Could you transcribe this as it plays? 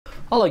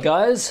Hello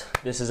guys,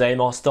 this is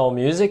Amosdoll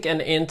Music,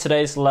 and in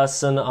today's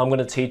lesson I'm going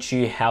to teach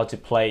you how to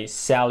play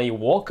Sally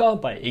Walker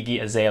by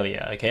Iggy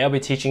Azalea. Okay, I'll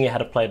be teaching you how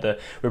to play the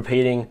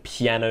repeating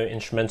piano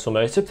instrumental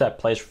motif that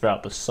plays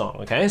throughout the song.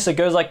 Okay, so it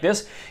goes like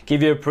this.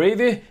 Give you a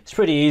preview. It's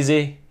pretty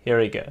easy. Here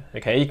we go.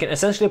 Okay, you can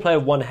essentially play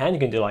with one hand. You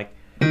can do like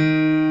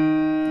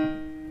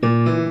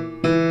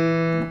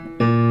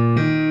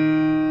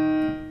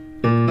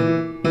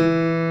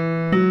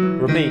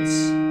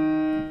repeats.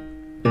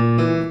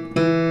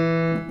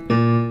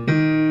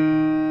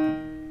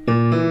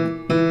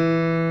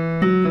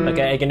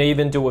 Okay, you can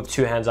even do it with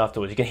two hands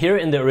afterwards. You can hear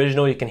it in the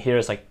original, you can hear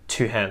it's like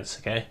two hands,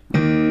 okay?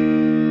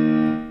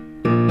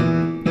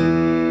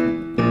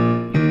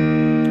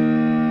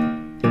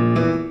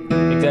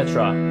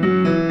 Etc.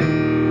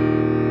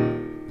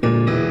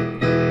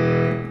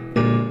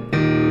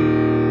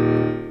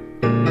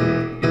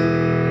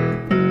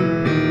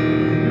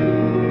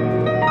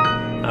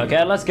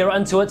 Okay, let's get right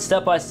into it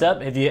step by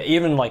step. If you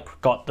even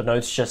got the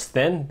notes just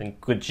then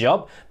good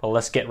job. But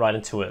let's get right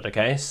into it,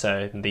 okay?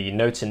 So the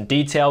notes in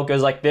detail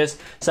goes like this.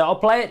 So I'll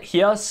play it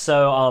here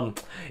so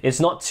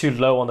it's not too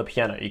low on the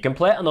piano. You can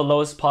play it on the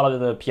lowest part of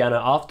the piano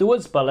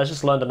afterwards, but let's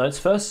just learn the notes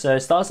first. So it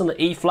starts on the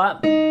E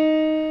flat,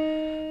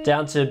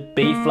 down to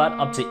B flat,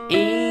 up to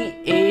E,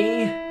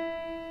 E,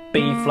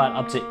 B flat,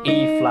 up to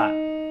E flat,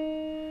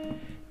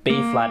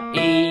 B flat,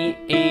 E,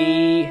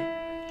 E,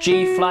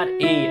 G flat,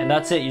 E, and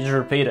that's it. You just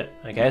repeat it.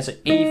 Okay, so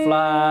E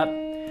flat,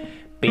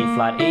 B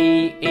flat,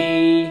 E,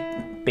 E,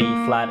 B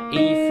flat,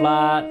 E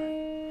flat,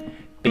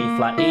 B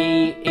flat,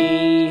 E,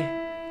 E,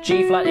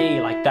 G flat, E,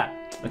 like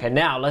that. Okay,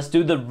 now let's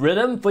do the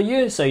rhythm for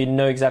you so you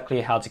know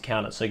exactly how to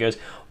count it. So it goes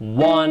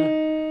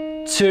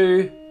 1,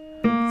 2,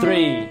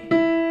 3,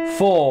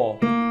 4.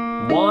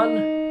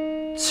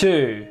 1,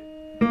 2,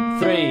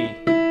 3,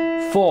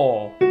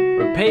 4.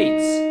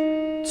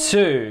 Repeats.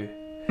 2,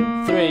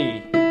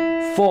 3,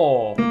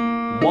 4.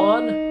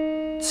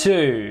 1,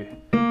 2,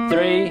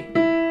 3,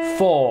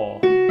 4.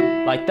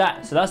 Like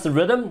that. So that's the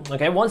rhythm.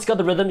 Okay, once you got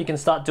the rhythm, you can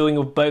start doing it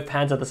with both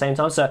hands at the same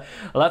time. So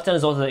left hand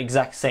is also the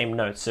exact same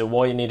notes. So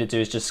all you need to do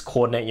is just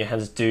coordinate your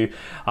hands to do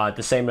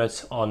the same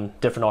notes on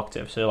different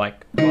octaves. So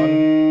like 1,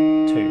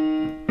 2.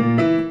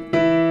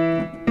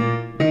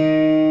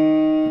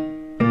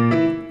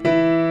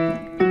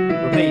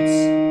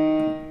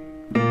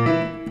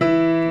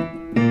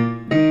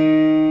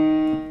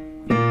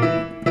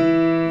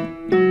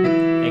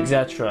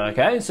 Etc.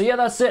 Okay, so yeah,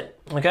 that's it.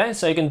 Okay,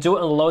 so you can do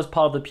it on the lowest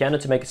part of the piano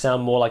to make it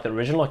sound more like the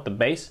original, like the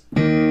bass.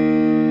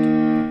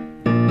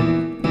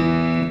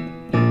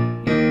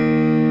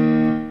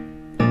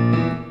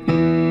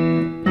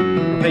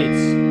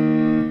 Repeats.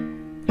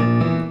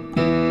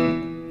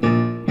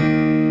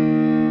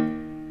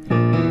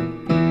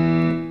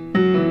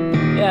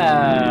 Yeah.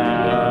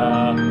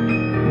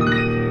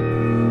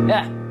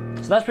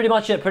 So that's pretty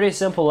much it. Pretty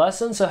simple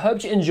lesson. So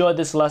hope you enjoyed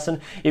this lesson.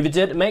 If you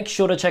did, make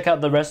sure to check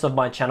out the rest of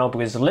my channel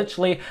because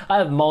literally I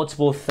have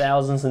multiple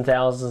thousands and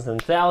thousands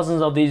and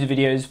thousands of these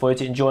videos for you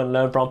to enjoy and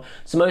learn from.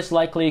 So most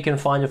likely you can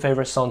find your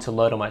favorite song to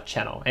load on my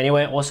channel.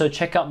 Anyway, also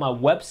check out my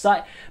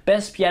website,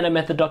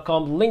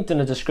 bestpianomethod.com, linked in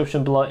the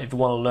description below if you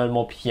want to learn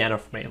more piano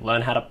from me.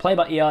 Learn how to play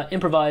by ear,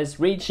 improvise,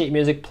 read sheet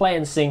music, play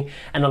and sing,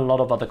 and a lot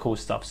of other cool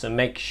stuff. So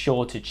make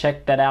sure to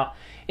check that out.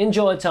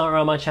 Enjoy the time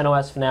around my channel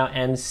as for now,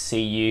 and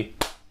see you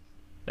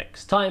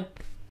next time.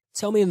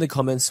 Tell me in the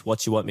comments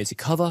what you want me to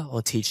cover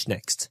or teach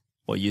next,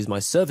 or use my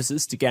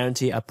services to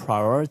guarantee a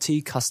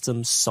priority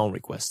custom song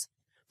request.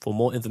 For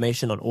more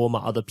information on all my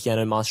other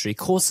piano mastery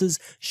courses,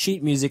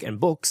 sheet music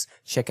and books,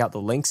 check out the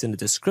links in the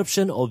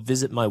description or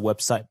visit my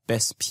website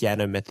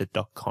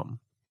bestpianomethod.com.